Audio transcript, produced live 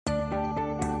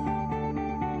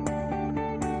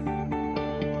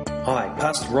Hi,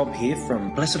 Pastor Rob here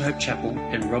from Blessed Hope Chapel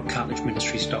and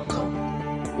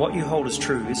robcartledgeministries.com. What you hold as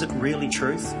true, is it really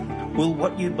truth? Will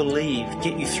what you believe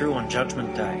get you through on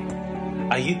Judgment Day?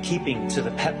 Are you keeping to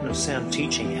the pattern of sound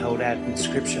teaching held out in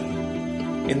Scripture?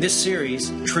 In this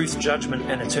series, Truth, Judgment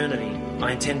and Eternity,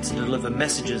 I intend to deliver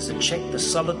messages that check the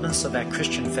solidness of our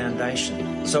Christian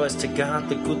foundation so as to guard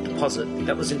the good deposit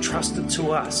that was entrusted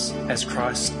to us as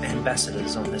Christ's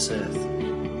ambassadors on this earth.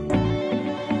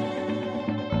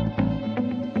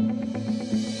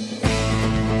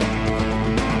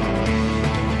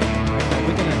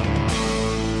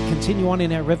 Continue on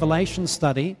in our Revelation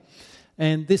study,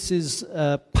 and this is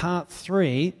part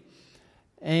 3,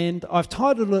 and I've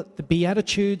titled it The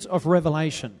Beatitudes of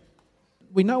Revelation.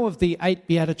 We know of the 8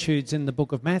 Beatitudes in the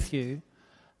book of Matthew,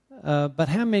 but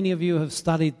how many of you have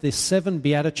studied the 7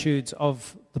 Beatitudes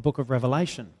of the book of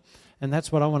Revelation? And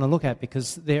that's what I want to look at,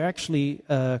 because they're actually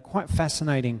quite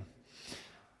fascinating.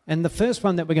 And the first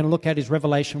one that we're going to look at is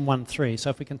Revelation 1:3.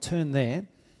 So if we can turn there,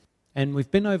 and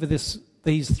we've been over these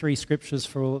 3 scriptures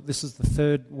this is the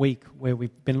 3rd week where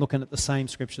we've been looking at the same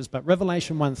scriptures. But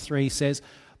Revelation 1:3 says,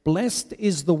 "Blessed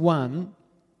is the one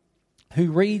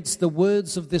who reads the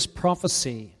words of this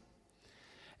prophecy,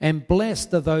 and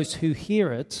blessed are those who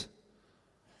hear it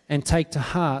and take to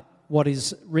heart what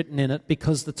is written in it,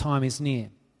 because the time is near."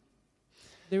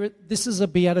 This is a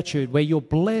beatitude where you're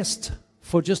blessed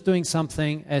for just doing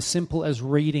something as simple as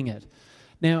reading it.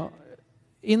 Now,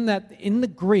 in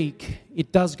the Greek,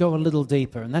 it does go a little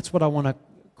deeper, and that's what I want to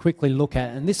quickly look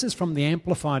at. And this is from the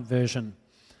Amplified version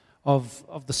of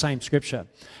the same scripture.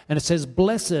 And it says,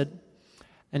 "Blessed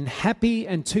and happy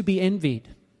and to be envied."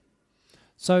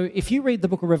 So if you read the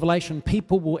book of Revelation,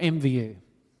 people will envy you.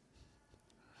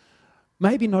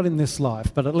 Maybe not in this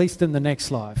life, but at least in the next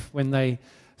life, when they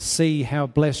see how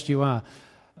blessed you are.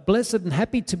 "Blessed and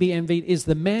happy to be envied is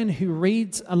the man who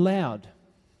reads aloud."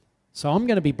 So I'm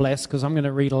going to be blessed because I'm going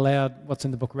to read aloud what's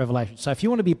in the book of Revelation. So if you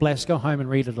want to be blessed, go home and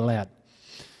read it aloud.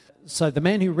 So the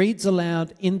man who reads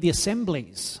aloud in the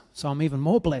assemblies. So I'm even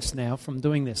more blessed now from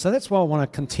doing this. So that's why I want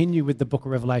to continue with the book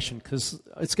of Revelation, because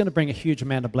it's going to bring a huge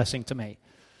amount of blessing to me.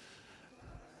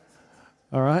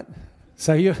 All right?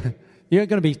 So you're going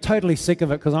to be totally sick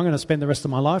of it, because I'm going to spend the rest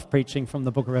of my life preaching from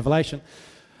the book of Revelation.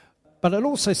 But it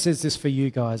also says this for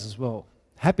you guys as well.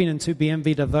 "Happy and to be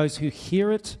envied are those who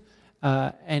hear it,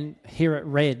 and hear it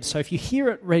read." So if you hear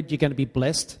it read, you're going to be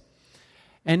blessed.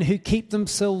 "And who keep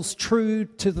themselves true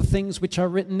to the things which are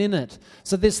written in it."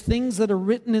 So there's things that are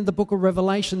written in the book of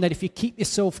Revelation that if you keep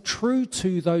yourself true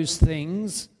to those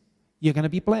things, you're going to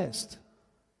be blessed.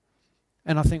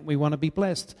 And I think we want to be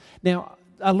blessed. Now,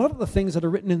 a lot of the things that are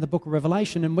written in the book of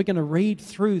Revelation, and we're going to read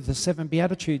through the 7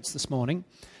 Beatitudes this morning,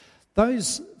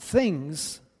 those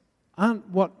things aren't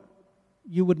what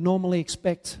you would normally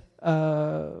expect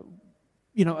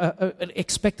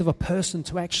expect of a person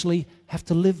to actually have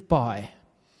to live by.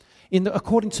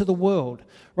 According to the world,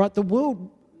 right? The world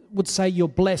would say you're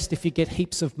blessed if you get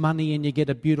heaps of money and you get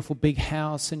a beautiful big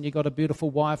house and you got a beautiful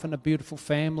wife and a beautiful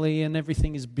family and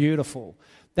everything is beautiful.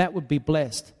 That would be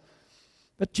blessed.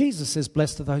 But Jesus says,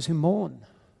 "Blessed are those who mourn,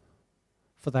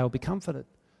 for they will be comforted."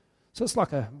 So it's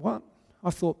like what?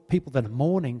 I thought people that are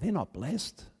mourning, they're not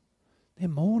blessed. They're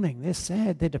mourning, they're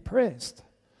sad, they're depressed.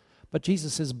 But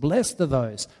Jesus says, "Blessed are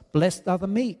those, blessed are the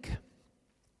meek."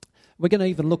 We're going to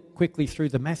even look quickly through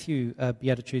the Matthew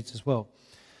Beatitudes as well.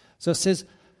 So it says,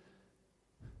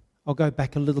 I'll go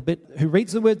back a little bit. "Who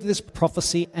reads the word of this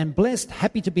prophecy, and blessed,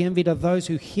 happy to be envied are those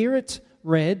who hear it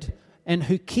read, and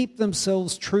who keep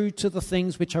themselves true to the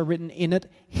things which are written in it,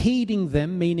 heeding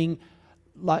them," meaning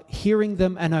like hearing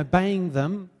them and obeying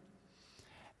them,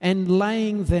 "and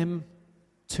laying them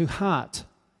to heart."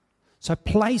 So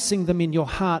placing them in your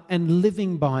heart and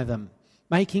living by them,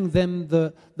 making them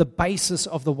the basis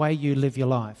of the way you live your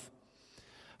life.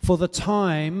 "For the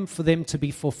time for them to be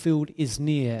fulfilled is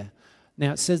near."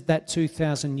 Now it says that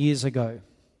 2,000 years ago,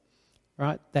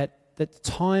 right? That the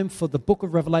time for the book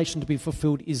of Revelation to be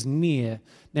fulfilled is near.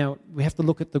 Now we have to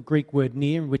look at the Greek word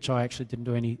near, which I actually didn't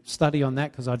do any study on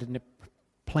that because I didn't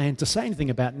plan to say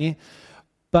anything about near.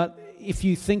 But if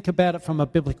you think about it from a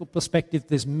biblical perspective,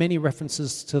 there's many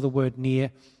references to the word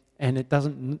near, and it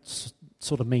doesn't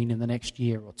sort of mean in the next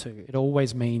year or two. It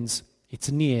always means it's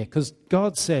near, because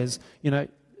God says,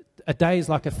 a day is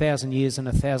like 1,000 years, and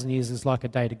 1,000 years is like a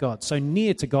day to God. So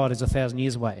near to God is 1,000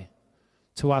 years away.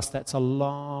 To us, that's a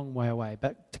long way away.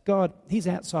 But to God, He's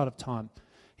outside of time.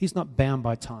 He's not bound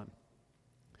by time.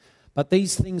 But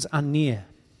these things are near.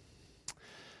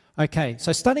 Okay,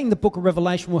 so studying the book of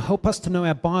Revelation will help us to know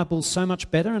our Bibles so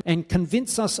much better and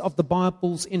convince us of the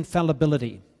Bible's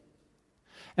infallibility.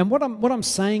 And what I'm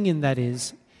saying in that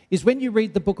is is when you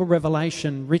read the book of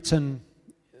Revelation written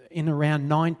in around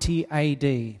 90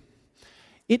 AD,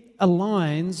 it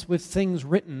aligns with things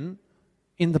written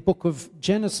in the book of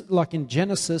Genesis, like in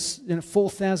Genesis,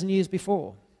 4,000 years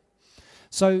before.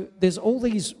 So there's all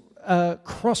these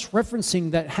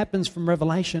cross-referencing that happens from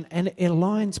Revelation, and it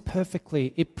aligns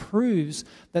perfectly. It proves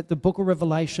that the book of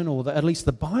Revelation, or at least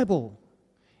the Bible,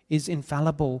 is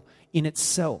infallible in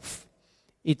itself.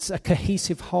 It's a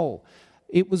cohesive whole.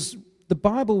 The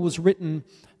Bible was written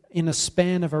in a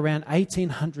span of around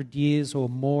 1,800 years or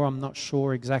more. I'm not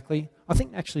sure exactly. I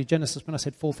think actually Genesis, when I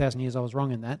said 4,000 years, I was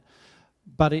wrong in that.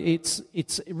 But it's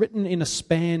written in a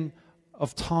span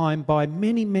of time by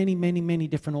many, many, many, many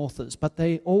different authors. But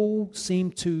they all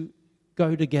seem to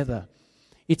go together.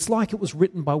 It's like it was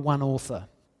written by one author.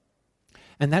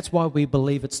 And that's why we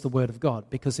believe it's the Word of God,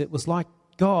 because it was like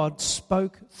God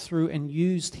spoke through and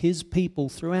used His people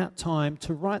throughout time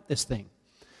to write this thing.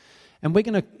 And we're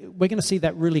going to see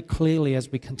that really clearly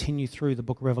as we continue through the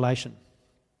book of Revelation.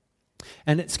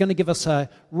 And it's going to give us a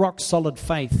rock-solid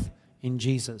faith in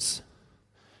Jesus.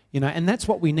 And that's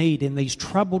what we need in these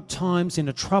troubled times, in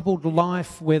a troubled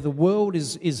life where the world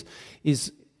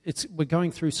we're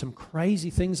going through some crazy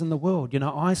things in the world.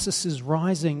 ISIS is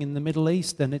rising in the Middle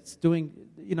East, and it's doing,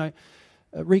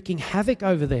 wreaking havoc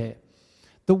over there.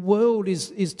 The world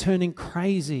is turning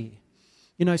crazy.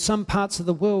 Some parts of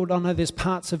the world, I know there's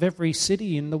parts of every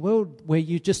city in the world where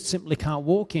you just simply can't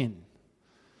walk in,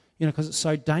 because it's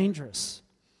so dangerous.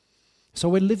 So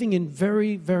we're living in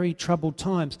very, very troubled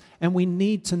times, and we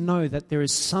need to know that there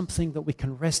is something that we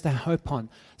can rest our hope on,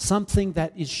 something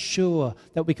that is sure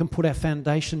that we can put our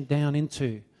foundation down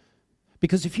into.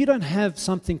 Because if you don't have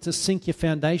something to sink your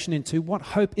foundation into, what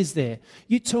hope is there?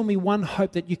 You tell me one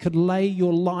hope that you could lay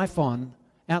your life on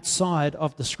outside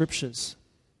of the Scriptures.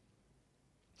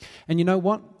 And you know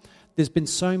what? There's been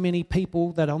so many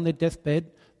people that on their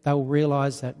deathbed, they'll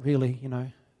realize that really,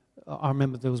 I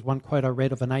remember there was one quote I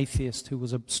read of an atheist who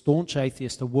was a staunch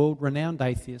atheist, a world-renowned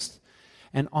atheist.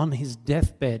 And on his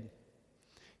deathbed,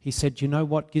 he said, you know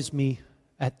what gives me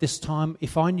at this time,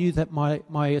 if I knew that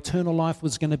my eternal life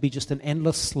was going to be just an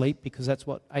endless sleep, because that's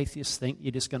what atheists think,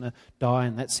 you're just going to die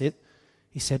and that's it.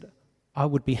 He said, I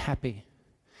would be happy.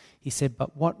 He said,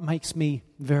 but what makes me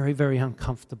very, very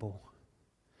uncomfortable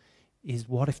is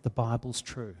what if the Bible's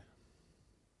true?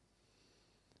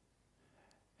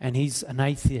 And he's an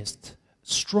atheist,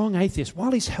 strong atheist.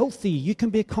 While he's healthy, you can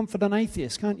be a confident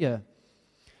atheist, can't you?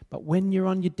 But when you're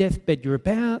on your deathbed, you're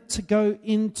about to go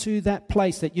into that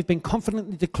place that you've been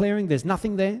confidently declaring there's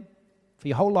nothing there for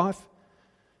your whole life.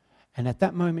 And at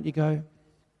that moment you go,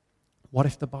 what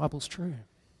if the Bible's true?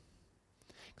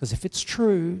 Because if it's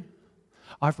true,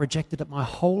 I've rejected it my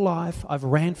whole life. I've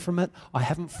ran from it. I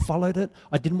haven't followed it.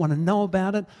 I didn't want to know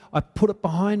about it. I put it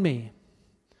behind me.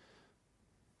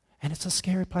 And it's a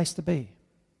scary place to be.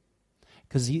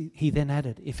 Because he then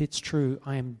added, if it's true,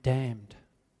 I am damned.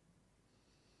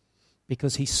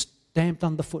 Because he stamped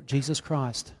underfoot Jesus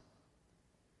Christ.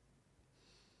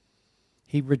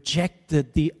 He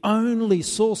rejected the only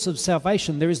source of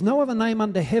salvation. There is no other name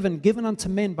under heaven given unto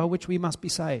men by which we must be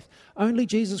saved. Only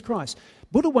Jesus Christ.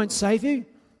 Buddha won't save you.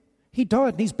 He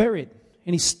died and he's buried.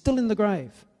 And he's still in the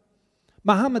grave.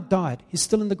 Muhammad died. He's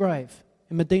still in the grave.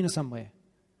 In Medina somewhere.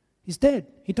 He's dead.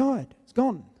 He died. He's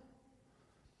gone.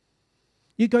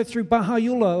 You go through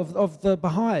Baha'u'llah of the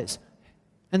Baha'is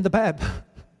and the Bab.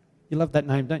 You love that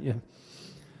name, don't you?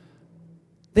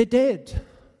 They're dead.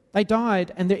 They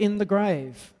died and they're in the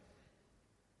grave.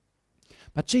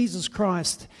 But Jesus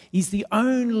Christ is the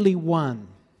only one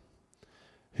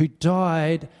who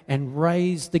died and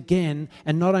raised again.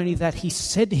 And not only that, he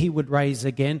said he would raise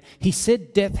again. He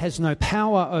said death has no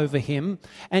power over him.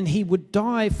 And he would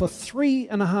die for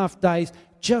 3.5 days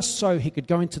just so he could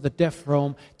go into the death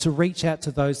realm to reach out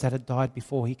to those that had died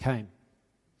before he came.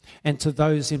 And to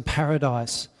those in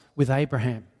paradise with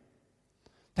Abraham.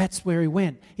 That's where he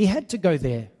went. He had to go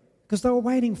there because they were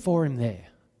waiting for him there.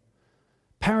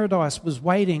 Paradise was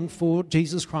waiting for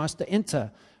Jesus Christ to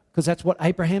enter because that's what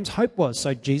Abraham's hope was.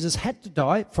 So Jesus had to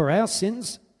die for our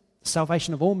sins, the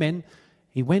salvation of all men.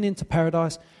 He went into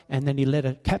paradise and then he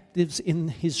led captives in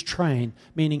his train,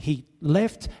 meaning he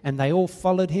left and they all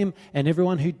followed him, and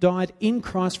everyone who died in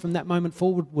Christ from that moment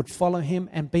forward would follow him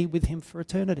and be with him for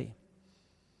eternity.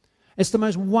 It's the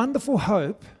most wonderful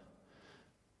hope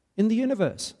in the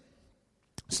universe.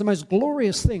 It's the most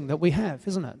glorious thing that we have,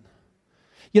 isn't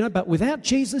it? But without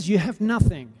Jesus, you have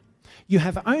nothing. You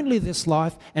have only this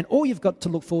life, and all you've got to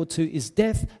look forward to is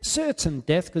death, certain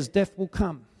death, because death will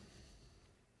come.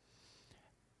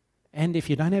 And if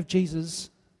you don't have Jesus,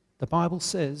 the Bible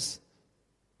says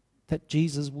that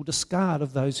Jesus will discard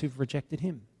of those who've rejected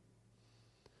him.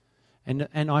 And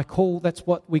that's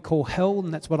what we call hell,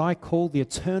 and that's what I call the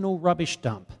eternal rubbish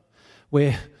dump,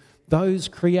 where those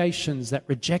creations that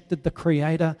rejected the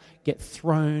Creator get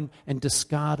thrown and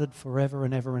discarded forever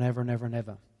and ever and ever and ever and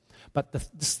ever. But this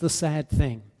is the sad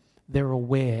thing. They're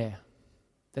aware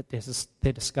that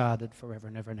they're discarded forever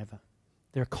and ever and ever.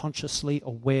 They're consciously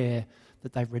aware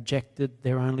that they've rejected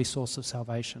their only source of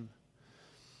salvation.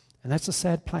 And that's a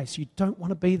sad place. You don't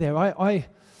want to be there.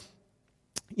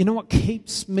 You know what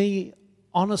keeps me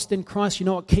honest in Christ? You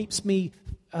know what keeps me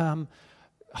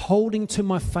holding to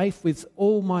my faith with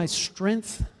all my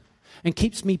strength and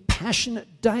keeps me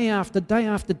passionate day after day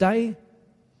after day?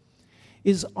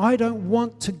 Is I don't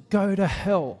want to go to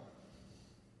hell.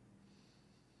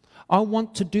 I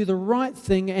want to do the right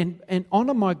thing and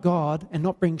honor my God and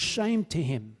not bring shame to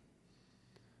him.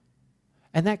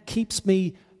 And that keeps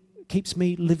me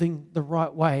living the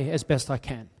right way as best I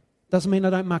can. Doesn't mean I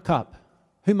don't muck up.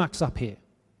 Who mucks up here?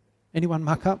 Anyone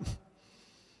muck up?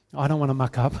 I don't want to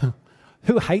muck up.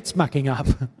 Who hates mucking up?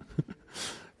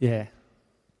 Yeah.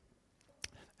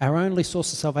 Our only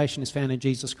source of salvation is found in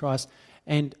Jesus Christ.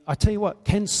 And I tell you what,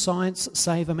 can science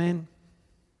save a man?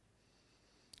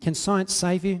 Can science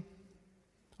save you?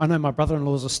 I know my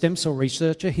brother-in-law is a stem cell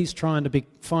researcher. He's trying to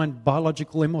find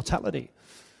biological immortality.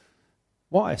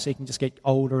 Why? So he can just get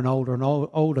older and older and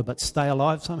older but stay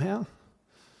alive somehow?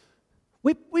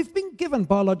 We've been given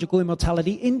biological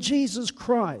immortality in Jesus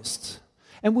Christ.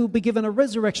 And we'll be given a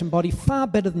resurrection body far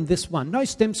better than this one. No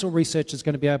stem cell researcher is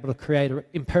going to be able to create an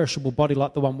imperishable body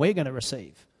like the one we're going to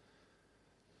receive.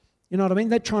 You know what I mean?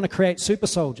 They're trying to create super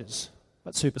soldiers.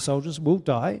 But super soldiers will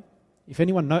die. If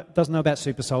anyone doesn't know about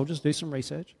super soldiers, do some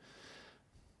research.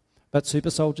 But super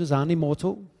soldiers aren't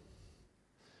immortal,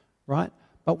 right?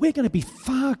 But we're going to be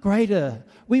far greater.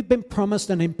 We've been promised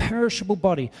an imperishable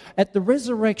body. At the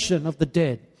resurrection of the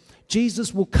dead,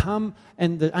 Jesus will come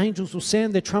and the angels will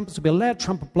sound their trumpets, will be a loud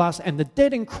trumpet blast, and the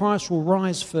dead in Christ will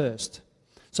rise first.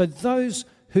 So those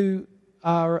who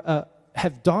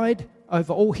have died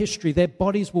over all history, their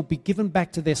bodies will be given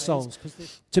back to their souls.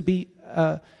 To be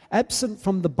absent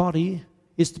from the body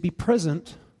is to be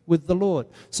present with the Lord.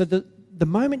 So the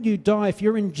moment you die, if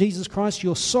you're in Jesus Christ,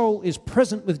 your soul is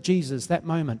present with Jesus that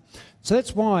moment. So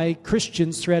that's why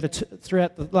Christians throughout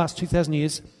the last 2,000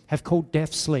 years have called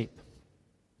death sleep.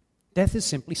 Death is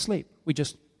simply sleep. We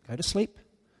just go to sleep.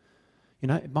 You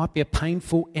know, it might be a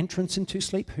painful entrance into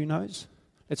sleep. Who knows?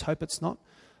 Let's hope it's not.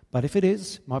 But if it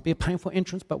is, it might be a painful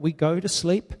entrance, but we go to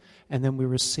sleep and then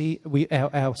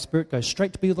our spirit goes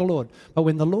straight to be with the Lord. But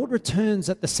when the Lord returns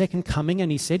at the second coming,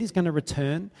 and he said he's going to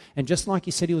return, and just like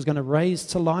he said he was going to raise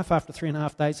to life after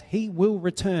 3.5 days, he will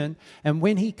return. And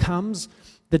when he comes,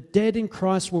 the dead in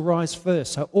Christ will rise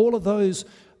first. So all of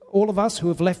us who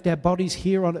have left our bodies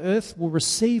here on earth will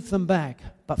receive them back,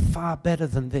 but far better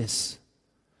than this.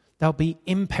 They'll be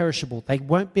imperishable. They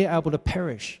won't be able to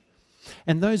perish.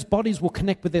 And those bodies will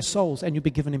connect with their souls, and you'll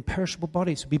be given imperishable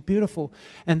bodies. It'll be beautiful.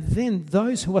 And then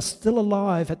those who are still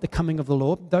alive at the coming of the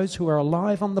Lord, those who are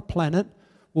alive on the planet,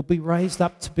 will be raised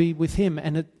up to be with him.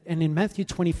 And in Matthew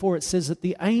 24, it says that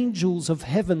the angels of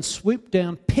heaven swoop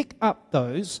down, pick up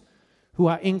those who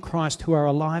are in Christ, who are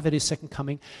alive at his second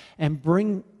coming, and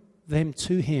bring them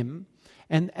to him.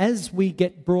 And as we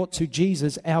get brought to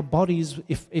Jesus, our bodies,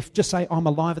 if just say I'm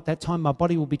alive at that time, my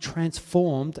body will be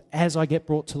transformed as I get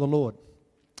brought to the Lord.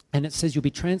 And it says you'll be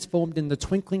transformed in the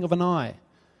twinkling of an eye.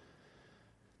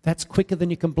 That's quicker than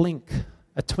you can blink.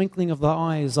 A twinkling of the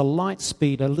eye is a light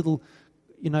speed, a little,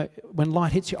 when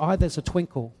light hits your eye, there's a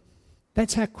twinkle.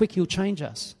 That's how quick he'll change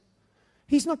us.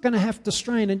 He's not going to have to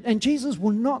strain, and Jesus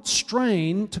will not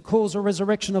strain to cause a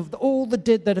resurrection of all the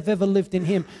dead that have ever lived in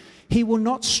him. He will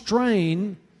not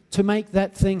strain to make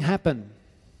that thing happen.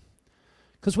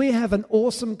 Because we have an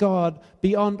awesome God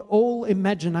beyond all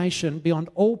imagination, beyond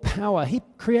all power. He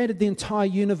created the entire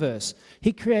universe.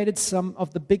 He created some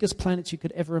of the biggest planets you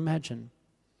could ever imagine.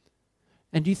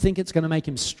 And do you think it's going to make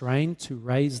him strain to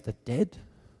raise the dead?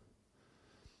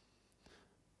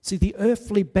 See, the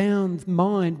earthly bound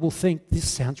mind will think, this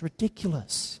sounds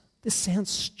ridiculous. This sounds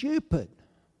stupid.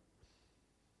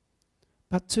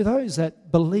 But to those that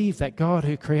believe that God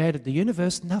who created the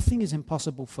universe, nothing is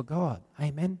impossible for God.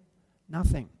 Amen?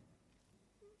 Nothing.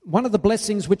 One of the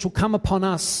blessings which will come upon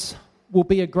us will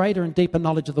be a greater and deeper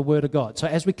knowledge of the Word of God. So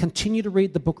as we continue to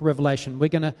read the book of Revelation, we're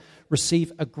going to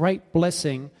receive a great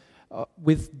blessing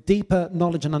with deeper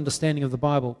knowledge and understanding of the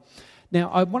Bible. Now,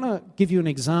 I want to give you an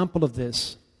example of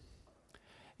this.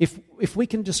 If we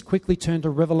can just quickly turn to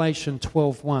Revelation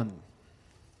 12:1.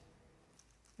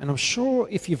 And I'm sure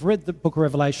if you've read the book of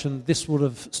Revelation, this would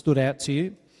have stood out to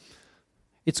you.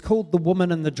 It's called The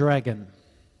Woman and the Dragon,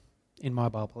 in my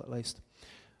Bible at least.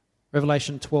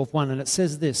 Revelation 12:1, and it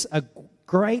says this: a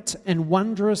great and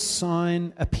wondrous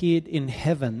sign appeared in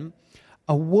heaven,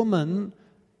 a woman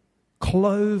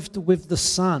clothed with the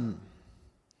sun.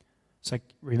 So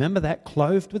remember that,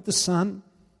 clothed with the sun,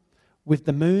 with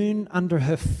the moon under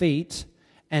her feet,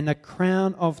 and a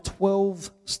crown of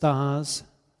 12 stars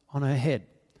on her head.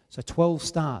 So 12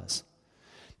 stars.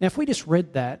 Now, if we just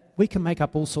read that, we can make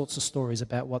up all sorts of stories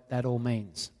about what that all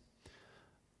means.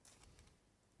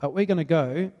 But we're going to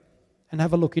go and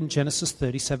have a look in Genesis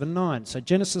 37:9. So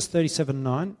Genesis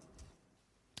 37:9,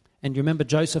 and you remember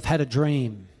Joseph had a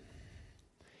dream.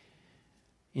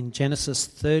 In Genesis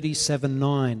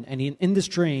 37:9, and in this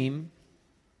dream,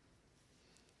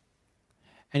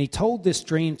 and he told this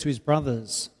dream to his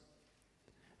brothers,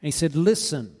 and he said,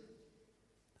 listen,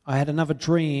 I had another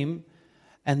dream,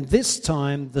 and this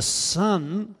time the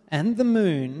sun and the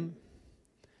moon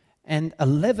and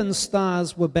 11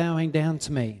 stars were bowing down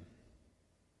to me.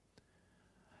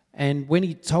 And when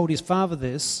he told his father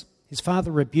this, his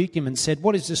father rebuked him and said,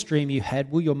 what is this dream you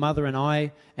had? Will your mother and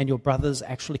I and your brothers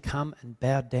actually come and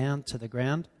bow down to the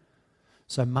ground?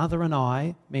 So mother and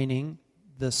I, meaning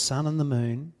the sun and the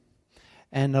moon,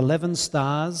 and 11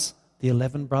 stars, the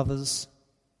 11 brothers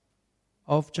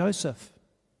of Joseph.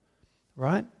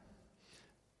 Right?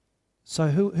 So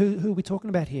who are we talking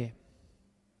about here?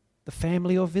 The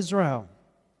family of Israel.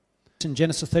 In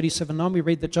Genesis 37:9, we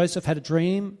read that Joseph had a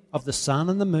dream of the sun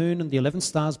and the moon and the 11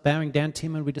 stars bowing down to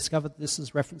him, and we discovered this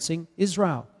is referencing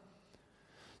Israel.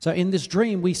 So in this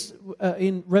dream,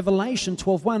 in Revelation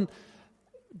 12:1,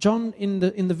 John in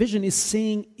the vision is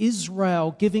seeing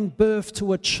Israel giving birth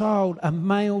to a child, a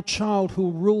male child who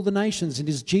will rule the nations. And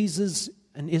is Jesus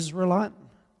an Israelite?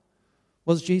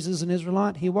 Was Jesus an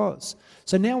Israelite? He was.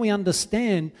 So now we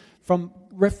understand from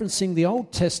referencing the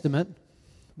Old Testament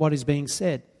what is being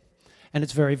said. And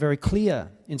it's very, very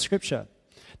clear in Scripture.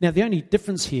 Now, the only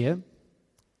difference here,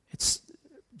 it's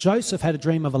Joseph had a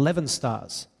dream of 11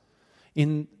 stars.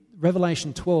 In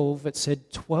Revelation 12, it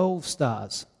said 12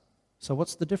 stars. So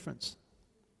what's the difference?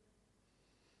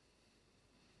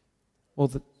 Well,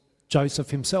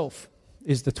 Joseph himself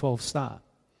is the 12th star.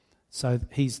 So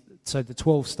the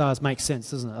 12 stars makes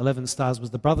sense, doesn't it? 11 stars was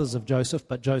the brothers of Joseph,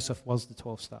 but Joseph was the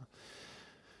 12th star.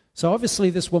 So obviously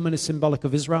this woman is symbolic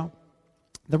of Israel.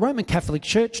 The Roman Catholic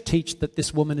Church teach that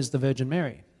this woman is the Virgin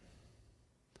Mary.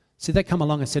 See, they come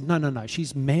along and said, no,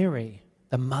 she's Mary,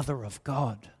 the mother of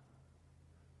God.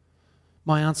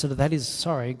 My answer to that is,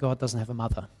 sorry, God doesn't have a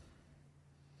mother.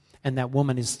 And that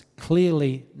woman is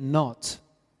clearly not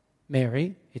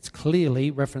Mary. It's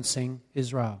clearly referencing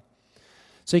Israel.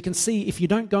 So you can see, if you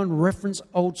don't go and reference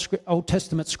Old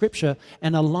Testament Scripture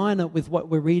and align it with what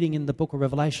we're reading in the book of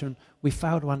Revelation, we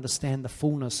fail to understand the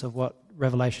fullness of what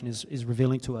Revelation is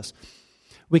revealing to us.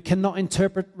 We cannot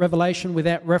interpret Revelation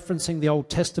without referencing the Old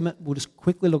Testament. We'll just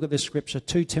quickly look at this Scripture,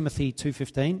 2 Timothy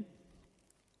 2:15.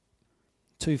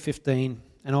 2:15,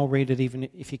 and I'll read it even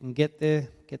if you can get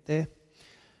there.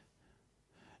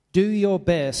 Do your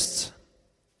best,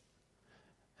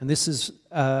 and this is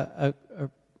a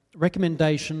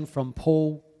recommendation from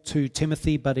Paul to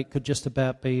Timothy, but it could just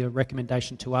about be a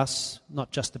recommendation to us,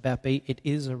 not just about be, it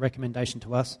is a recommendation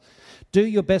to us. Do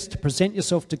your best to present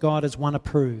yourself to God as one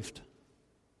approved.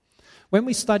 When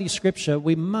we study Scripture,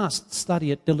 we must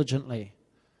study it diligently.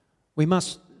 We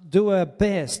must do our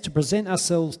best to present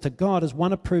ourselves to God as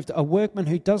one approved, a workman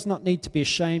who does not need to be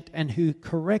ashamed and who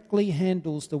correctly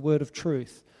handles the word of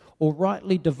truth, or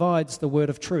rightly divides the word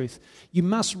of truth. You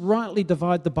must rightly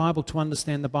divide the Bible to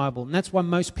understand the Bible. And that's why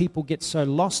most people get so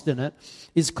lost in it,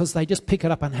 is because they just pick it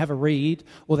up and have a read,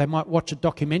 or they might watch a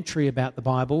documentary about the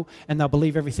Bible and they'll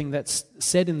believe everything that's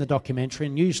said in the documentary.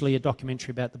 And usually a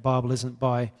documentary about the Bible isn't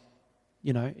by,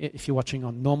 if you're watching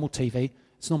on normal TV,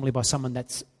 it's normally by someone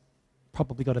that's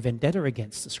probably got a vendetta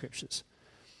against the Scriptures.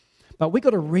 But we've got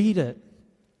to read it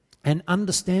and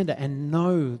understand it and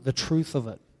know the truth of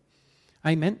it.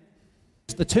 Amen?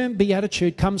 The term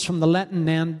beatitude comes from the Latin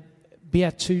noun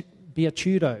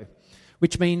beatudo,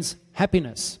 which means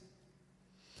happiness.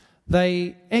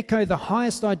 They echo the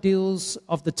highest ideals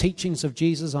of the teachings of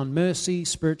Jesus on mercy,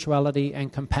 spirituality,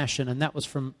 and compassion. And that was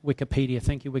from Wikipedia.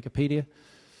 Thank you, Wikipedia.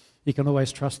 You can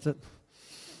always trust it.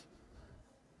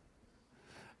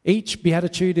 Each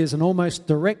beatitude is an almost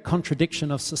direct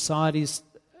contradiction of society's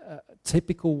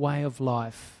typical way of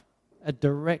life. A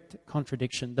direct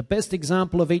contradiction. The best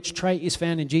example of each trait is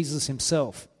found in Jesus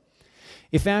himself.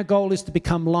 If our goal is to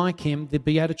become like him, the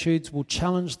Beatitudes will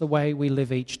challenge the way we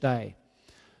live each day.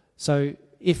 So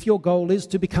if your goal is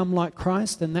to become like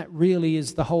Christ, then that really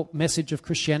is the whole message of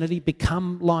Christianity,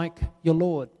 become like your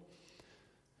Lord.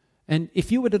 And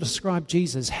if you were to describe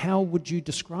Jesus, how would you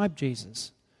describe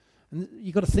Jesus? And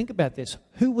you've got to think about this.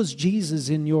 Who was Jesus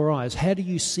in your eyes? How do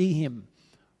you see him?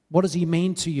 What does he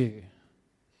mean to you?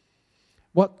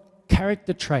 What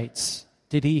character traits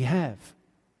did he have?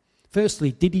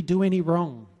 Firstly, did he do any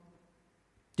wrong?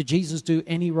 Did Jesus do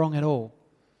any wrong at all?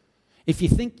 If you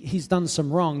think he's done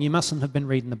some wrong, you mustn't have been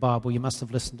reading the Bible. You must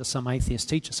have listened to some atheist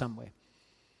teacher somewhere.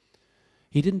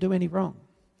 He didn't do any wrong.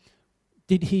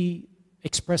 Did he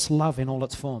express love in all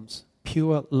its forms?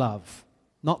 Pure love.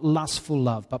 Not lustful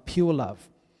love, but pure love.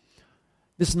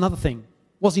 This is another thing.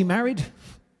 Was he married?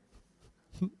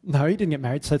 No, he didn't get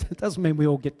married, so that doesn't mean we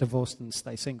all get divorced and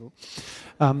stay single.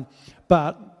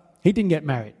 But he didn't get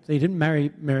married. He didn't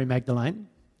marry Mary Magdalene.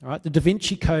 All right? The Da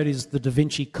Vinci Code is the Da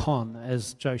Vinci Con,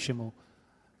 as Joe Schimmel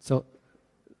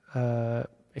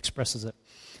expresses it.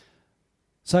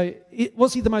 So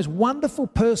was he the most wonderful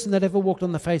person that ever walked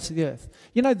on the face of the earth?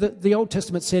 You know, the Old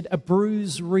Testament said, a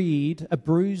bruised reed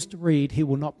he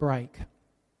will not break.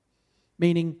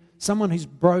 Meaning, someone who's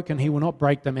broken, he will not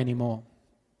break them anymore.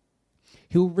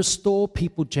 He will restore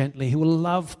people gently. He will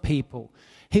love people.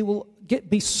 He will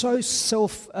be so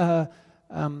selfless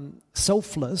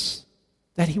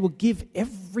that he will give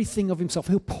everything of himself.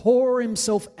 He'll pour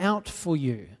himself out for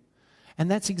you. And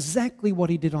that's exactly what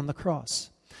he did on the cross.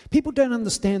 People don't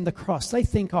understand the cross. They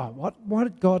think, why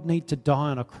did God need to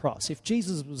die on a cross? If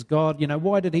Jesus was God,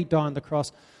 why did he die on the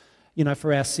cross,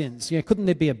 for our sins? Couldn't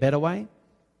there be a better way?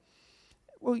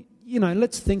 Well,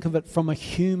 let's think of it from a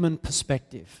human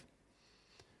perspective.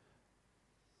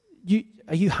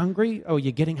 Are you hungry? Or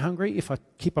you're getting hungry? If I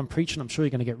keep on preaching, I'm sure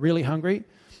you're going to get really hungry.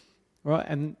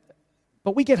 Right?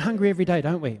 But we get hungry every day,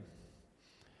 don't we?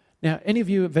 Now, any of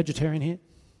you a vegetarian here?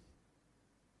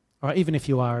 All right, even if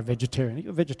you are a vegetarian.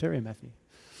 You're a vegetarian, Matthew.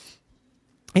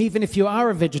 Even if you are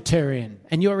a vegetarian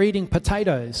and you're eating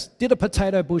potatoes, did a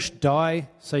potato bush die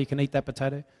so you can eat that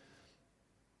potato?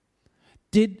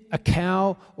 Did a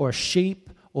cow or a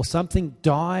sheep or something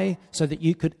die so that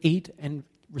you could eat and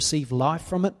receive life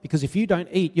from it? Because if you don't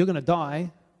eat, you're going to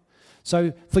die.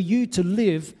 So for you to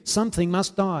live, something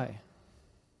must die.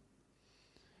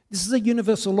 This is a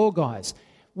universal law, guys.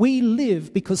 We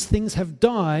live because things have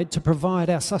died to provide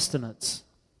our sustenance.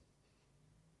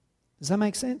 Does that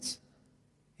make sense?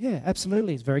 Yeah,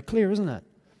 absolutely. It's very clear, isn't it?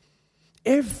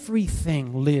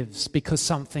 Everything lives because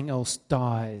something else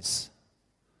dies.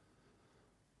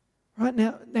 Right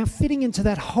now fitting into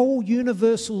that whole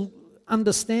universal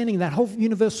understanding, that whole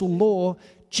universal law,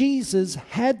 Jesus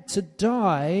had to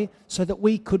die so that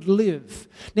we could live.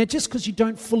 Now, just because you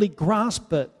don't fully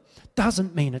grasp it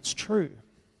doesn't mean it's true.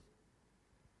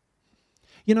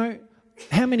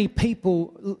 How many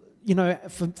people,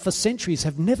 for centuries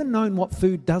have never known what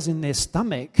food does in their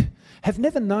stomach, have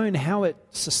never known how it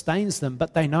sustains them,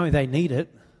 but they know they need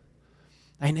it.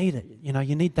 They need it.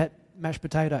 You need that mashed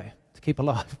potato to keep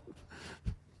alive.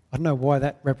 I don't know why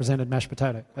that represented mashed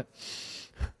potato,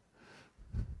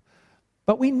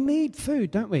 but we need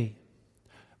food, don't we?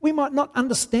 We might not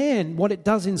understand what it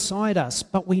does inside us,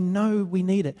 but we know we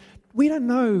need it. We don't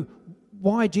know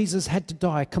why Jesus had to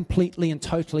die completely and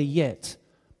totally yet,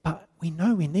 but we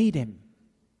know we need him.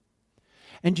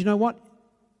 And you know what?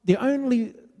 The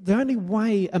only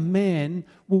way a man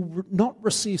will not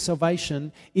receive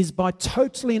salvation is by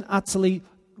totally and utterly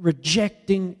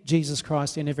rejecting Jesus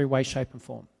Christ in every way, shape, and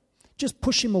form. Just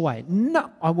push him away.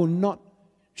 No, I will not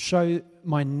show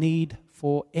my need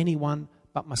for anyone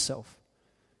but myself.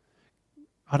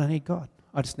 I don't need God.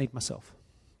 I just need myself.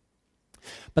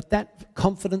 But that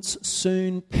confidence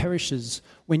soon perishes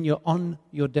when you're on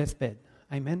your deathbed.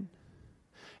 Amen?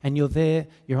 And you're there,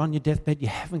 you're on your deathbed, you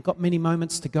haven't got many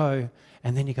moments to go,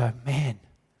 and then you go, man,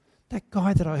 that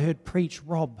guy that I heard preach,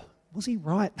 Rob, was he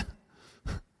right?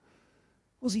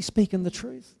 Was he speaking the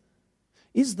truth?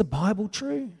 Is the Bible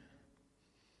true?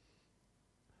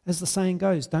 As the saying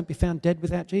goes, don't be found dead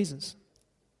without Jesus.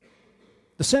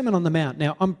 The Sermon on the Mount.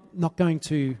 Now, I'm not going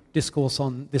to discourse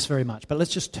on this very much, but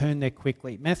let's just turn there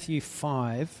quickly. Matthew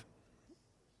 5.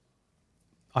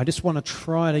 I just want to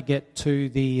try to get to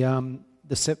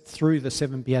through the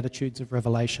 7 Beatitudes of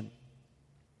Revelation.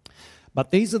 But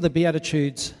these are the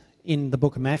Beatitudes in the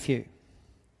book of Matthew.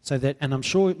 And I'm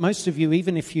sure most of you,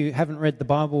 even if you haven't read the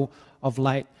Bible of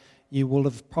late, you will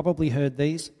have probably heard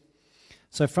these.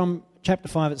 So from chapter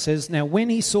 5 it says, "Now when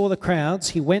he saw the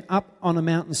crowds, he went up on a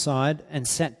mountainside and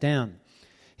sat down.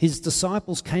 His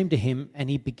disciples came to him and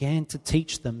he began to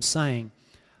teach them, saying,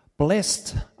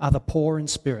 'Blessed are the poor in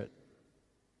spirit,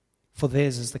 for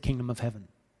theirs is the kingdom of heaven.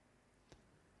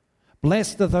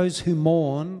 Blessed are those who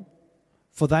mourn,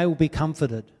 for they will be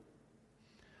comforted.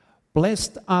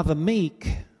 Blessed are the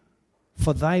meek,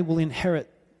 for they will inherit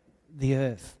the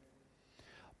earth.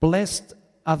 Blessed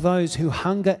are those who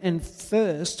hunger and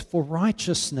thirst for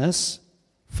righteousness,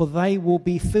 for they will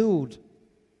be filled.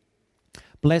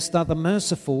 Blessed are the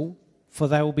merciful, for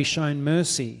they will be shown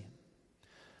mercy.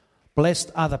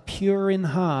 Blessed are the pure in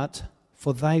heart,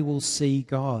 for they will see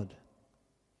God.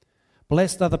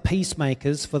 Blessed are the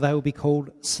peacemakers, for they will be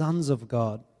called sons of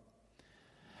God.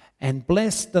 And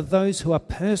blessed are those who are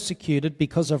persecuted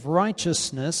because of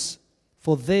righteousness,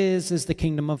 for theirs is the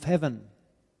kingdom of heaven.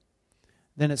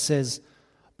 Then it says,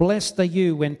 blessed are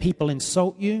you when people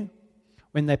insult you,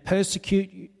 when they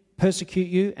persecute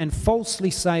you and falsely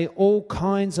say all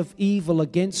kinds of evil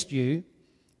against you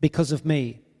because of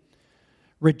me.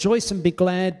 Rejoice and be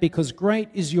glad, because great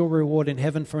is your reward in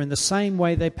heaven, for in the same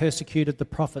way they persecuted the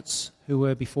prophets who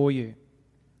were before you.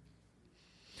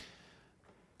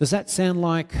 Does that sound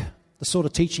like the sort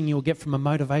of teaching you'll get from a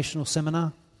motivational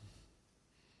seminar?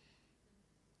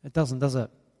 It doesn't, does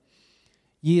it?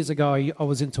 Years ago, I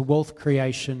was into wealth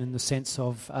creation in the sense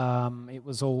of it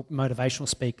was all motivational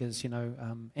speakers,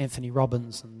 Anthony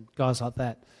Robbins and guys like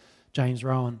that, James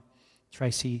Rowan,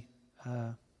 Tracy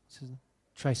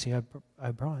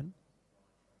O'Brien.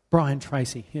 Brian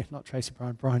Tracy. Yeah, not Tracy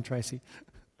Bryan, Brian Tracy.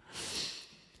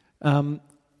 You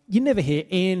never hear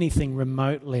anything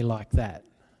remotely like that.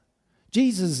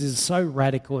 Jesus is so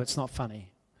radical, it's not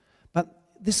funny. But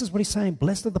this is what he's saying,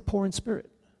 blessed are the poor in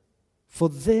spirit, for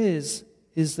theirs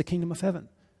is the kingdom of heaven.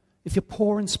 If you're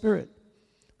poor in spirit,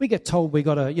 we get told we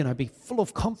got to, be full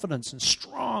of confidence and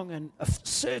strong and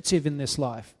assertive in this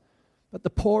life. But the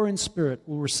poor in spirit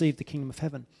will receive the kingdom of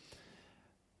heaven.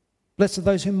 Blessed are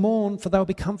those who mourn, for they'll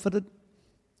be comforted.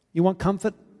 You want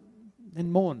comfort? Then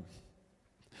mourn.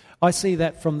 I see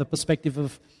that from the perspective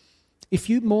of, if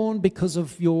you mourn because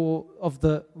of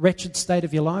the wretched state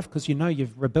of your life, because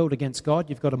you've rebelled against God,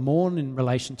 you've got to mourn in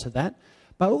relation to that.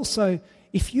 But also,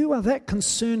 if you are that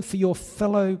concerned for your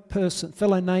fellow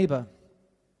neighbour,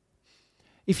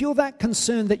 if you're that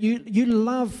concerned that you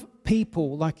love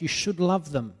people like you should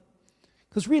love them,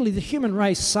 because really the human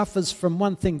race suffers from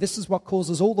one thing. This is what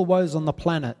causes all the woes on the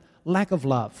planet, lack of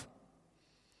love.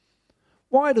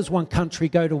 Why does one country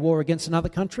go to war against another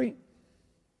country?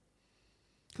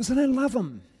 Because they don't love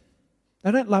them.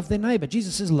 They don't love their neighbour.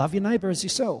 Jesus says, love your neighbour as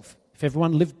yourself. If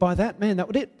everyone lived by that, man, that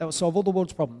would it. That would solve all the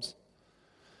world's problems.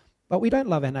 But we don't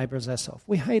love our neighbour as ourselves.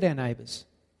 We hate our neighbours.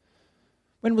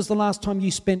 When was the last time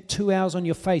you spent 2 hours on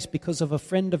your face because of a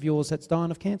friend of yours that's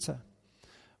dying of cancer?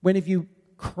 When have you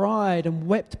cried and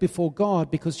wept before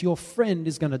God because your friend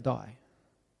is going to die?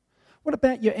 What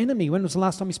about your enemy? When was the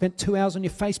last time you spent 2 hours on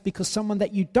your face because someone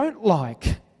that you don't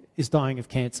like is dying of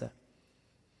cancer?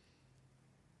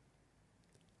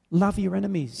 Love your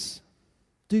enemies.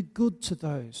 Do good to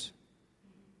those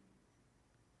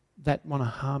that want to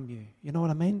harm you. You know what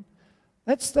I mean?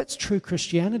 That's true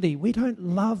Christianity. We don't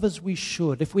love as we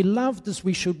should. If we loved as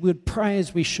we should, we'd pray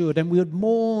as we should, and we would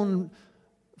mourn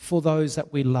for those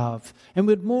that we love, and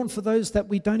we'd mourn for those that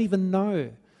we don't even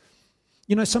know.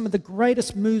 Some of the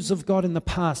greatest moves of God in the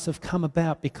past have come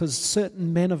about because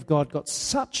certain men of God got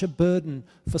such a burden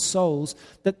for souls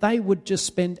that they would just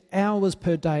spend hours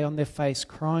per day on their face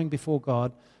crying before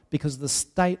God because of the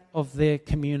state of their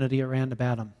community around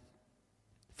about them,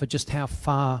 for just how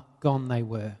far gone they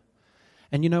were.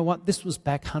 And you know what? This was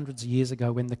back hundreds of years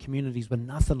ago when the communities were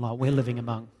nothing like we're living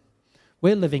among.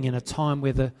 We're living in a time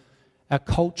where our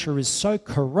culture is so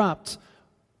corrupt,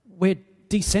 we're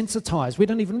desensitized. We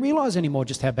don't even realize anymore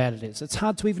just how bad it is. It's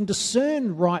hard to even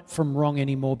discern right from wrong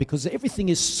anymore because everything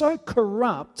is so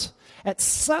corrupt, at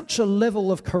such a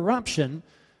level of corruption,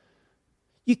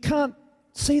 you can't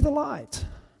see the light.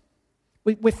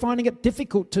 We're finding it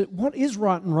difficult to, what is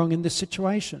right and wrong in this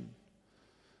situation?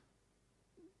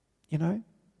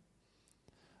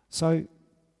 So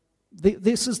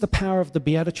this is the power of the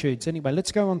Beatitudes. Anyway,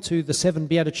 let's go on to the 7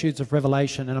 Beatitudes of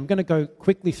Revelation, and I'm going to go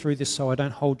quickly through this so I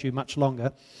don't hold you much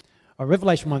longer.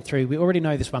 Revelation 1:3, we already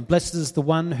know this one. Blessed is the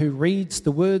one who reads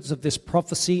the words of this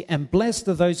prophecy, and blessed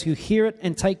are those who hear it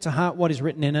and take to heart what is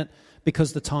written in it,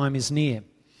 because the time is near.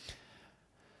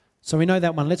 So we know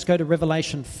that one. Let's go to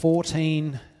Revelation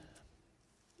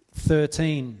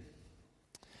 14:13.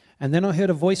 And then I heard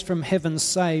a voice from heaven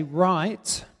say,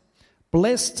 write,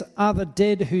 blessed are the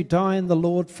dead who die in the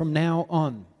Lord from now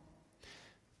on.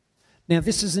 Now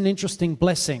this is an interesting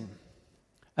blessing,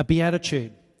 a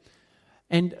beatitude.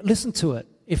 And listen to it.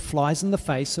 It flies in the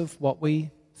face of what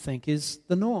we think is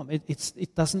the norm.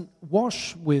 It doesn't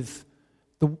wash with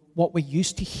what we're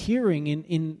used to hearing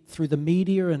in through the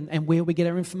media and where we get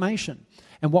our information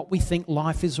and what we think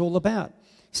life is all about.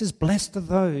 He says, blessed are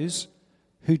those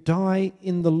who die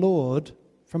in the Lord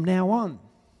from now on.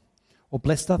 Or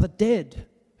blessed are the dead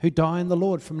who die in the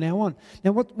Lord from now on.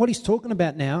 Now what he's talking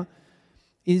about now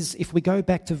is, if we go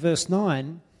back to verse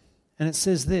 9, and it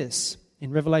says this,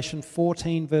 in Revelation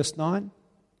 14 verse 9,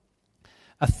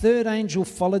 a third angel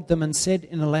followed them and said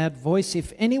in a loud voice,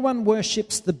 if anyone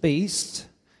worships the beast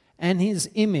and his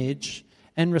image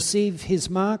and receive his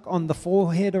mark on the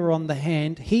forehead or on the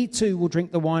hand, he too will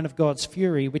drink the wine of God's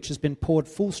fury, which has been poured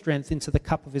full strength into the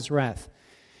cup of his wrath.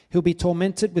 He'll be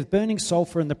tormented with burning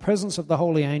sulfur in the presence of the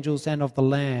holy angels and of the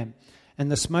Lamb,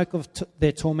 and the smoke of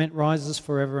their torment rises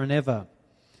forever and ever,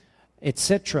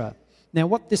 etc. Now,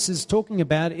 what this is talking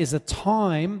about is a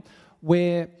time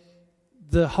where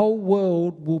the whole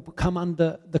world will come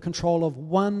under the control of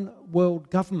one world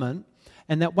government,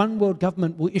 and that one world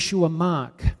government will issue a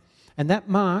mark, and that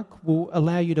mark will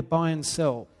allow you to buy and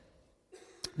sell.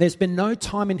 There's been no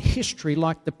time in history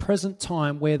like the present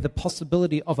time where the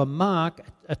possibility of a mark,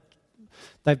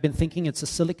 they've been thinking it's a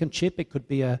silicon chip, it could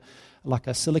be like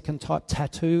a silicon type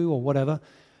tattoo or whatever.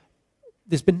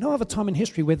 There's been no other time in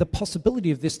history where the possibility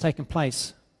of this taking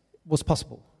place was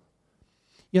possible.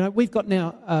 You know, we've got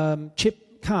now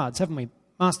chip cards, haven't we?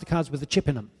 MasterCards with a chip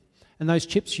in them. And those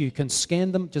chips, you can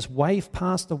scan them, just wave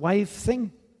past the wave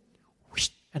thing, whoosh,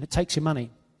 and it takes your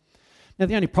money. Now,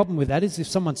 the only problem with that is if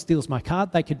someone steals my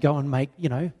card, they could go and make,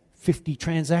 50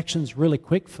 transactions really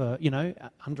quick for,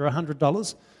 under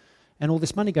 $100, and all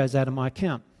this money goes out of my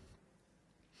account.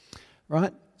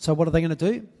 Right? So what are they going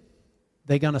to do?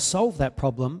 They're going to solve that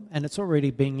problem, and it's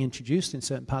already being introduced in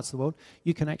certain parts of the world.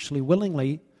 You can actually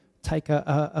willingly take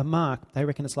a mark. They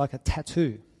reckon it's like a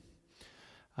tattoo.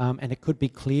 And it could be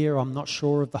clear. I'm not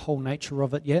sure of the whole nature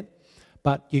of it yet.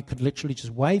 But you could literally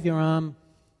just wave your arm,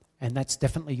 and that's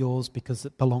definitely yours because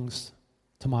it belongs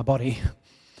to my body.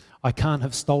 I can't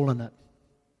have stolen it.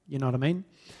 You know what I mean?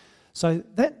 So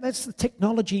that's the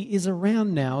technology is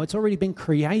around now. It's already been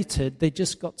created. They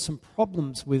just got some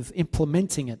problems with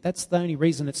implementing it. That's the only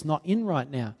reason it's not in right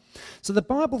now. So the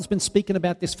Bible's been speaking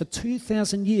about this for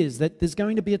 2,000 years, that there's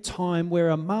going to be a time where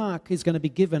a mark is going to be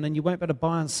given and you won't be able to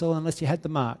buy and sell unless you had the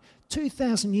mark.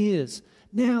 2,000 years.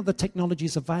 Now the technology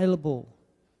is available.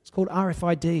 It's called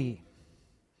RFID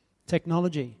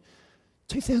technology.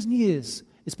 2,000 years.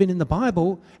 It's been in the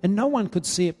Bible, and no one could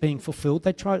see it being fulfilled.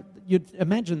 You'd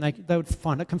imagine they would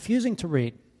find it confusing to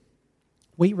read.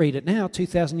 We read it now,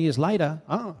 2,000 years later.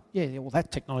 Oh, yeah, well,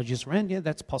 that technology is around. Yeah,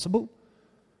 that's possible.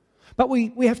 But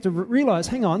we have to realise,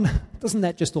 hang on, doesn't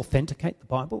that just authenticate the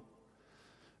Bible?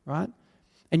 Right?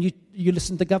 And you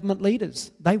listen to government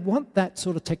leaders. They want that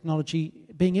sort of technology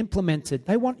being implemented.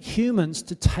 They want humans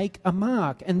to take a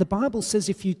mark. And the Bible says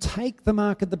if you take the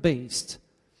mark of the beast,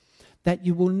 that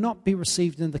you will not be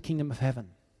received in the kingdom of heaven.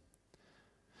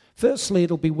 Firstly,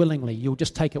 it'll be willingly. You'll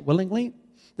just take it willingly.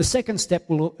 The second step,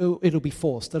 it'll be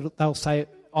forced. They'll say,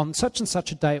 on such and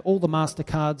such a day, all the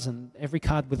MasterCards and every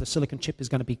card with a silicon chip is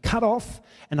going to be cut off,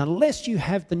 and unless you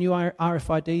have the new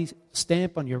RFID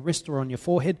stamp on your wrist or on your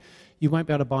forehead, you won't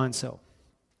be able to buy and sell.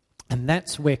 And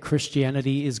that's where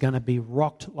Christianity is going to be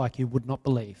rocked like you would not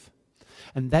believe.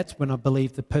 And that's when I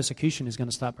believe the persecution is going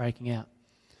to start breaking out.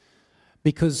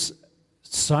 Because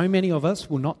so many of us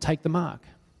will not take the mark.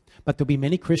 But there'll be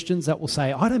many Christians that will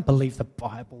say, I don't believe the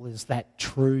Bible is that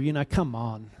true. Come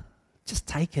on. Just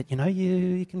take it.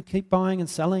 You can keep buying and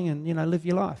selling and, live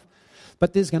your life.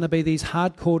 But there's going to be these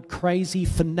hardcore, crazy,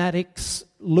 fanatics,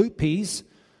 loopies,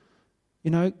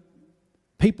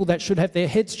 people that should have their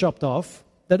heads chopped off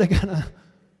that are going to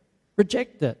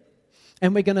reject it.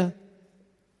 And we're going to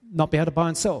not be able to buy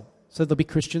and sell. So there'll be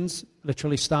Christians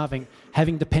literally starving,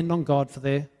 having to depend on God for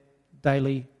their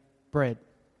daily bread.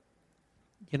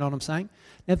 You know what I'm saying?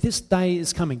 Now, this day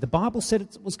is coming. The Bible said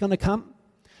it was going to come,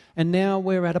 and now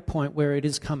we're at a point where it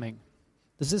is coming.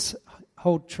 Does this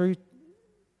hold true?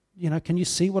 Can you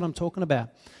see what I'm talking about?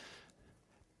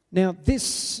 Now,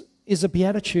 this is a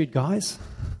beatitude, guys,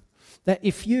 that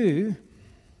if you,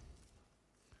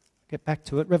 get back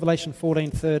to it, Revelation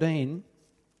 14:13,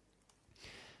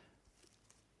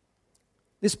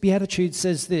 this beatitude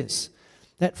says this,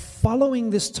 that following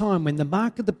this time when the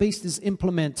mark of the beast is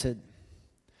implemented,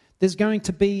 there's going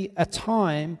to be a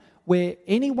time where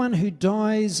anyone who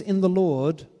dies in the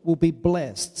Lord will be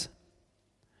blessed.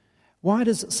 Why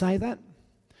does it say that?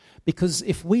 Because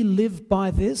if we live by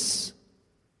this,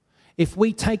 if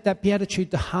we take that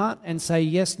beatitude to heart and say,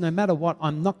 yes, no matter what,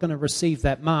 I'm not going to receive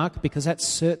that mark because that's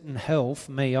certain hell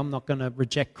for me. I'm not going to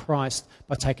reject Christ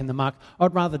by taking the mark.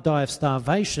 I'd rather die of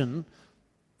starvation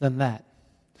than that.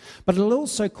 But it'll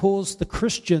also cause the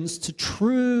Christians to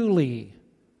truly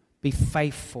be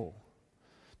faithful,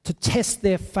 to test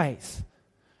their faith.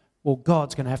 Well,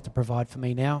 God's going to have to provide for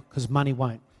me now because money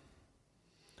won't.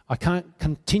 I can't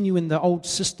continue in the old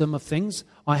system of things.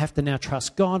 I have to now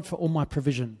trust God for all my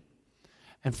provision.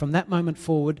 And from that moment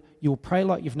forward, you'll pray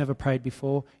like you've never prayed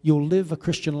before. You'll live a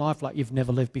Christian life like you've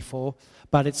never lived before.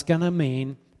 But it's going to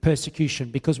mean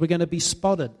persecution because we're going to be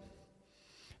spotted.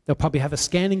 They'll probably have a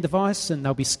scanning device and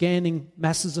they'll be scanning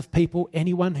masses of people.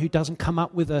 Anyone who doesn't come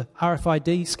up with a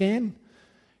RFID scan,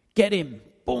 get him.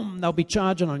 Boom, they'll be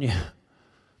charging on you.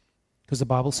 Because the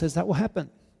Bible says that will happen.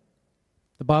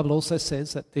 The Bible also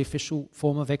says that the official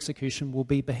form of execution will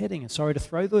be beheading. And sorry to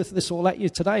throw this all at you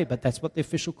today, but that's what the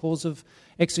official cause of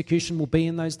execution will be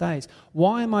in those days.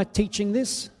 Why am I teaching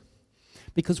this?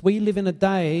 Because we live in a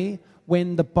day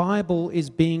when the Bible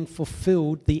is being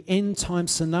fulfilled. The end time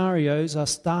scenarios are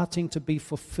starting to be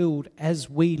fulfilled as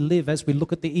we live. As we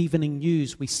look at the evening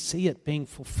news, we see it being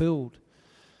fulfilled.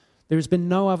 There has been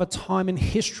no other time in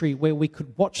history where we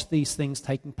could watch these things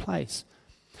taking place.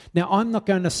 Now, I'm not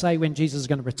going to say when Jesus is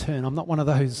going to return. I'm not one of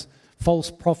those false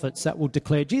prophets that will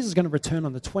declare Jesus is going to return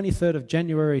on the 23rd of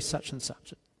January, such and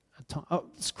such a time. Oh,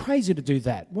 it's crazy to do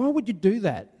that. Why would you do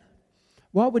that?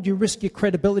 Why would you risk your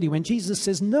credibility when Jesus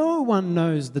says no one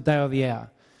knows the day or the hour?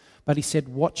 But he said,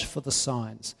 watch for the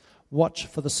signs. Watch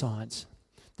for the signs.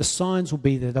 The signs will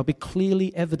be there. They'll be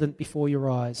clearly evident before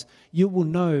your eyes. You will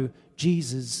know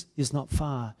Jesus is not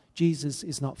far. Jesus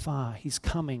is not far. He's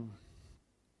coming.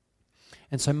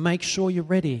 And so make sure you're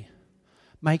ready.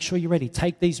 Make sure you're ready.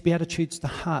 Take these Beatitudes to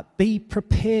heart. Be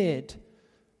prepared.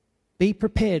 Be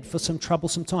prepared for some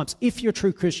troublesome times. If you're a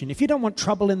true Christian, if you don't want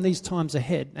trouble in these times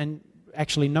ahead, and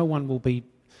actually no one will be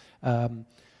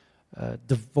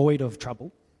devoid of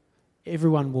trouble.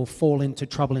 Everyone will fall into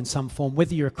trouble in some form.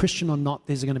 Whether you're a Christian or not,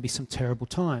 there's going to be some terrible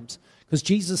times. Because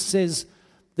Jesus says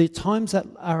the times that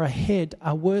are ahead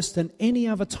are worse than any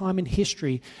other time in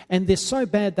history, and they're so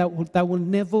bad that they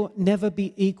will never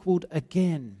be equaled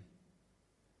again.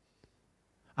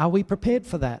 Are we prepared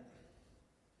for that?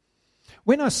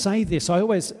 When I say this,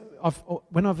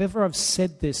 whenever I've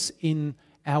said this in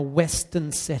our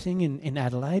Western setting in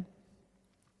Adelaide,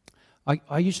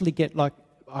 I usually get like,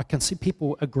 I can see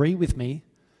people agree with me,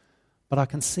 but I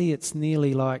can see it's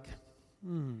nearly like,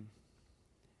 I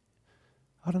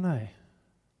don't know,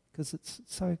 because it's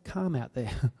so calm out there.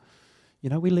 You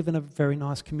know, we live in a very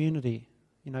nice community,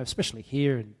 you know, especially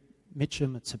here in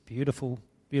Mitcham. It's a beautiful,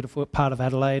 beautiful part of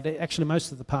Adelaide. Actually,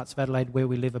 most of the parts of Adelaide where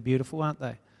we live are beautiful, aren't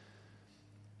they?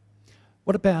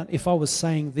 What about if I was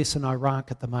saying this in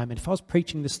Iraq at the moment? If I was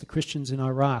preaching this to Christians in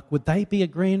Iraq, would they be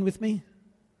agreeing with me?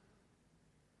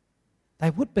 They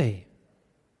would be.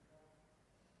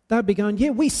 They'd be going,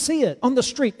 yeah, we see it on the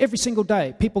street every single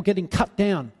day, people getting cut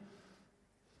down.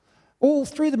 All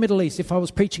through the Middle East, if I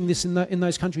was preaching this in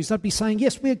those countries, they'd be saying,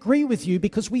 yes, we agree with you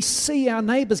because we see our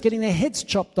neighbours getting their heads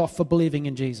chopped off for believing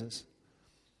in Jesus.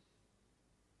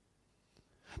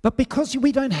 But because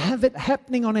we don't have it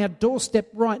happening on our doorstep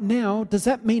right now, does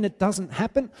that mean it doesn't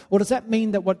happen? Or does that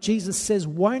mean that what Jesus says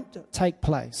won't take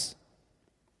place?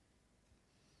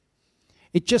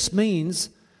 It just means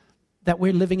that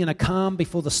we're living in a calm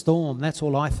before the storm. That's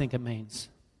all I think it means.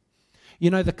 You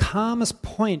know, the calmest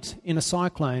point in a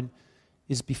cyclone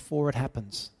is before it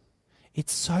happens.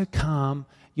 It's so calm,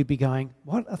 you'd be going,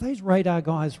 what, are those radar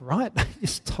guys right? They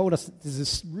just told us there's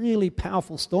this really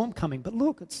powerful storm coming. But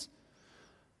look, it's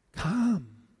calm,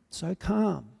 so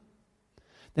calm.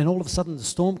 Then all of a sudden the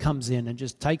storm comes in and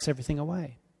just takes everything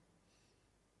away.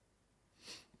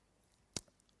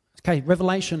 Okay,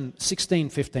 Revelation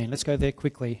 16:15. Let's go there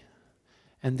quickly.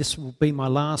 And this will be my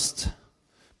last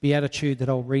beatitude that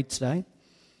I'll read today.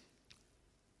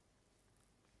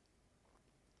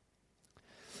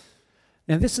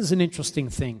 Now, this is an interesting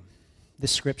thing,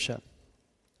 this scripture.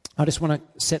 I just want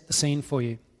to set the scene for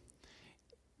you.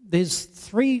 There's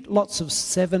 3 lots of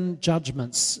 7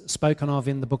 judgments spoken of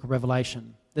in the book of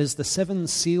Revelation. There's the 7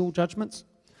 seal judgments,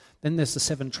 then there's the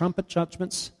 7 trumpet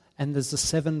judgments, and there's the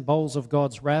 7 bowls of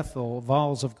God's wrath or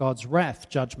vials of God's wrath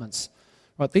judgments.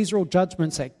 Right, these are all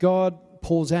judgments that God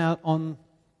pours out on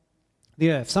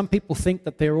the earth. Some people think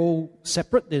that they're all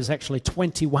separate. There's actually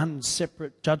 21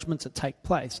 separate judgments that take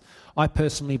place. I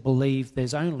personally believe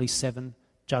there's only 7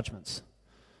 judgments,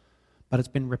 but it's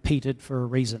been repeated for a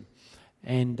reason.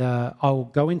 And I'll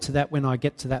go into that when I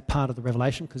get to that part of the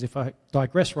Revelation, because if I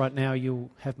digress right now,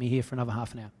 you'll have me here for another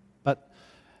half an hour. But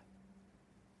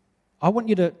I want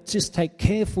you to just take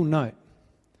careful note.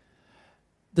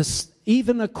 This,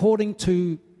 even according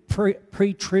to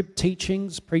pre-trib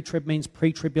teachings. Pre-trib means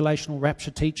pre-tribulational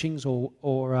rapture teachings,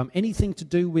 or anything to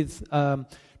do with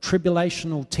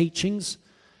tribulational teachings.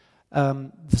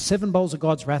 The 7 bowls of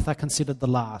God's wrath are considered the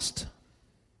last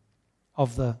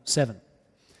of the 7.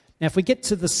 Now, if we get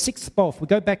to the 6th bowl, if we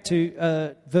go back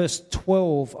to verse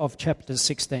 12 of chapter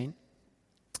 16,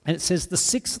 and it says, "The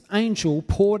 6th angel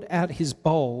poured out his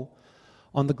bowl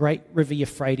on the great river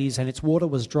Euphrates, and its water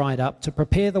was dried up, to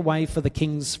prepare the way for the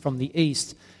kings from the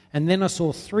east. And then I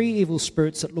saw 3 evil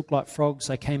spirits that looked like frogs.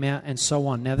 They came out," and so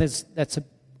on. Now, that's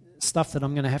stuff that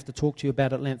I'm going to have to talk to you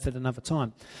about at length at another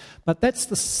time. But that's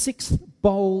the 6th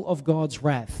bowl of God's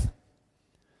wrath.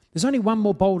 There's only one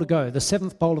more bowl to go, the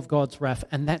 7th bowl of God's wrath,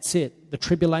 and that's it. The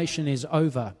tribulation is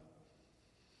over.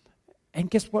 And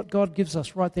guess what God gives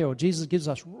us right there, or Jesus gives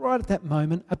us right at that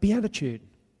moment? A beatitude.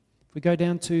 If we go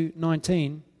down to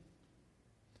 19,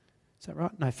 is that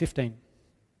right? No, 15.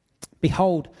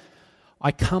 "Behold,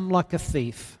 I come like a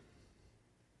thief."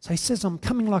 So he says, I'm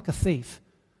coming like a thief.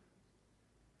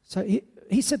 So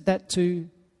he said that to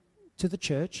the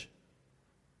church.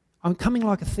 I'm coming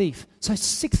like a thief. So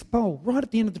 6th bowl, right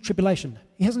at the end of the tribulation.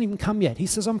 He hasn't even come yet. He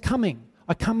says, I'm coming.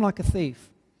 I come like a thief.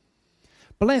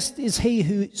 "Blessed is he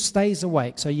who stays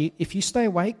awake." So if you stay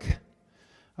awake,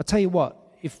 I'll tell you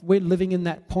what, if we're living in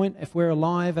that point, if we're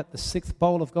alive at the 6th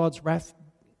bowl of God's wrath,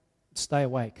 stay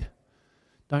awake.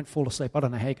 Don't fall asleep. I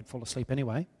don't know how you could fall asleep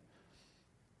anyway.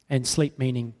 And sleep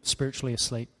meaning spiritually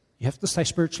asleep. You have to stay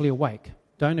spiritually awake.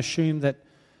 Don't assume that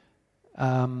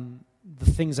the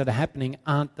things that are happening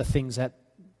aren't the things that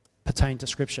pertain to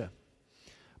Scripture.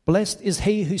 "Blessed is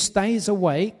he who stays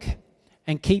awake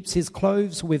and keeps his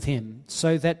clothes with him,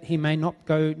 so that he may not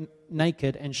go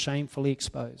naked and shamefully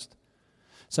exposed."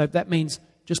 So that means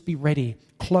just be ready,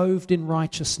 clothed in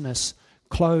righteousness,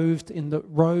 clothed in the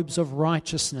robes of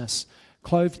righteousness,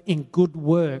 clothed in good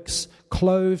works,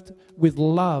 clothed with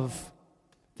love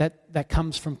that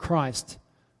comes from Christ.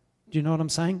 Do you know what I'm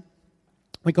saying?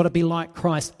 We've got to be like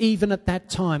Christ, even at that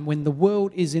time when the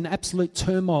world is in absolute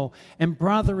turmoil and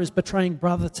brother is betraying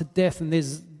brother to death and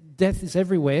death is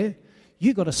everywhere.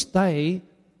 You've got to stay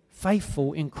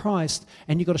faithful in Christ,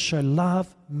 and you've got to show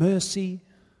love, mercy,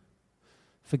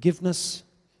 forgiveness,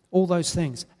 all those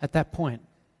things at that point.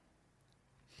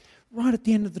 Right at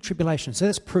the end of the tribulation. So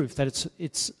that's proof that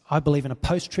it's. I believe in a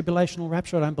post-tribulational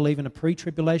rapture. I don't believe in a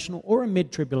pre-tribulational or a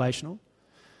mid-tribulational,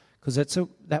 because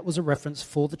that was a reference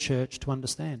for the church to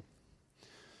understand.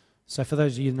 So for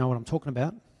those of you who know what I'm talking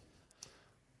about,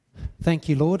 thank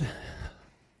you, Lord.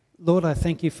 Lord, I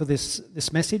thank you for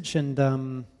this message,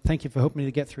 and thank you for helping me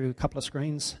to get through a couple of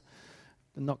screens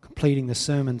and not completing the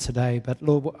sermon today. But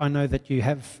Lord, I know that you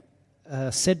have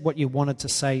said what you wanted to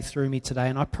say through me today,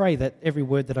 and I pray that every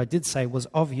word that I did say was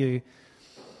of you.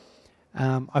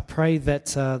 I pray that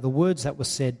the words that were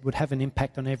said would have an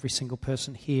impact on every single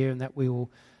person here, and that we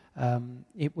will.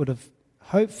 It would have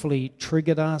hopefully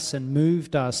triggered us and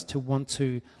moved us to want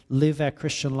to live our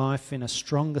Christian life in a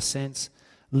stronger sense,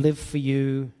 live for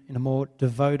you in a more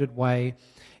devoted way.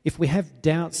 If we have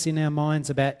doubts in our minds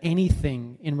about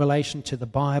anything in relation to the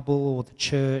Bible or the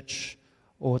church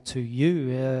or to you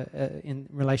in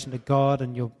relation to God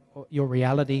and your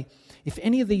reality, if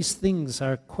any of these things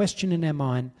are a question in our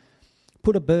mind,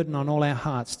 put a burden on all our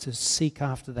hearts to seek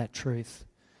after that truth,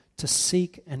 to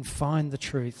seek and find the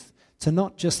truth, to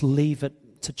not just leave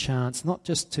it to chance, not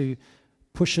just to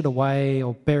push it away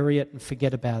or bury it and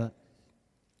forget about it.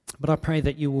 But I pray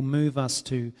that you will move us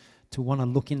to want to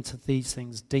look into these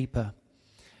things deeper.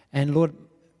 And Lord,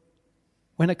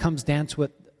 when it comes down to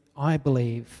it, I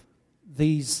believe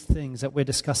these things that we're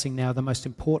discussing now are the most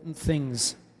important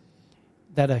things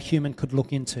that a human could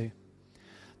look into.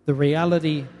 The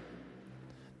reality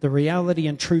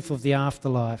and truth of the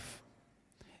afterlife.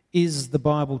 Is the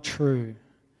Bible true?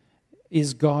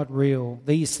 Is God real?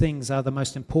 These things are the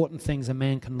most important things a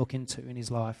man can look into in his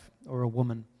life, or a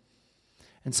woman.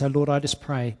 And so, Lord, I just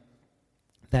pray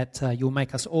that you'll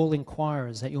make us all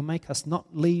inquirers, that you'll make us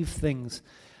not leave things,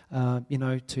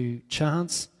 to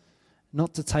chance,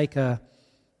 not to take an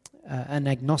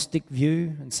agnostic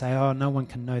view and say, oh, no one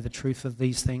can know the truth of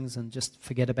these things and just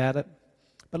forget about it.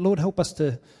 But, Lord, help us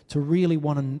to really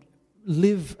want to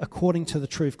live according to the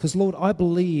truth. Because, Lord, I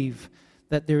believe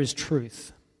that there is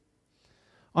truth.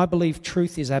 I believe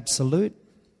truth is absolute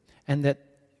and that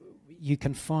you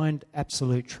can find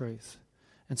absolute truth.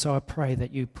 And so I pray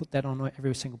that you put that on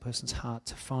every single person's heart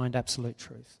to find absolute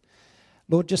truth.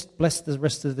 Lord, just bless the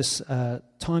rest of this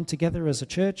time together as a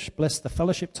church. Bless the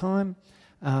fellowship time.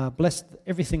 Bless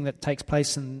everything that takes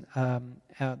place in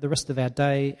the rest of our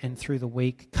day and through the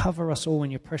week. Cover us all in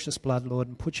your precious blood, Lord,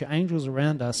 and put your angels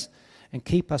around us and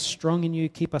keep us strong in you,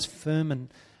 keep us firm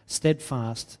and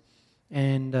steadfast.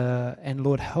 And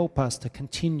Lord, help us to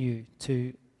continue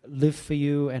to live for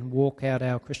you and walk out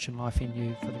our Christian life in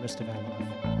you for the rest of our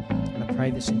life. And I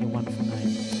pray this in your wonderful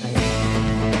name. Amen.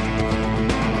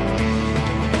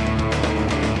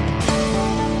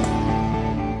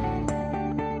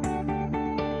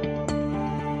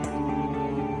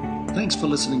 Thanks for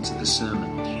listening to this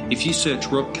sermon. If you search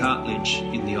Rob Cartledge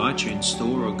in the iTunes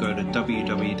store or go to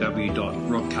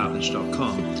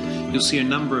www.robcartledge.com, you'll see a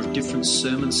number of different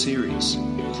sermon series: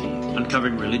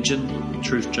 Uncovering Religion,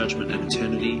 Truth, Judgment and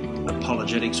Eternity,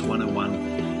 Apologetics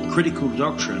 101, Critical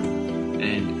Doctrine,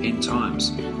 and End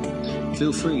Times.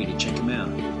 Feel free to check them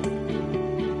out.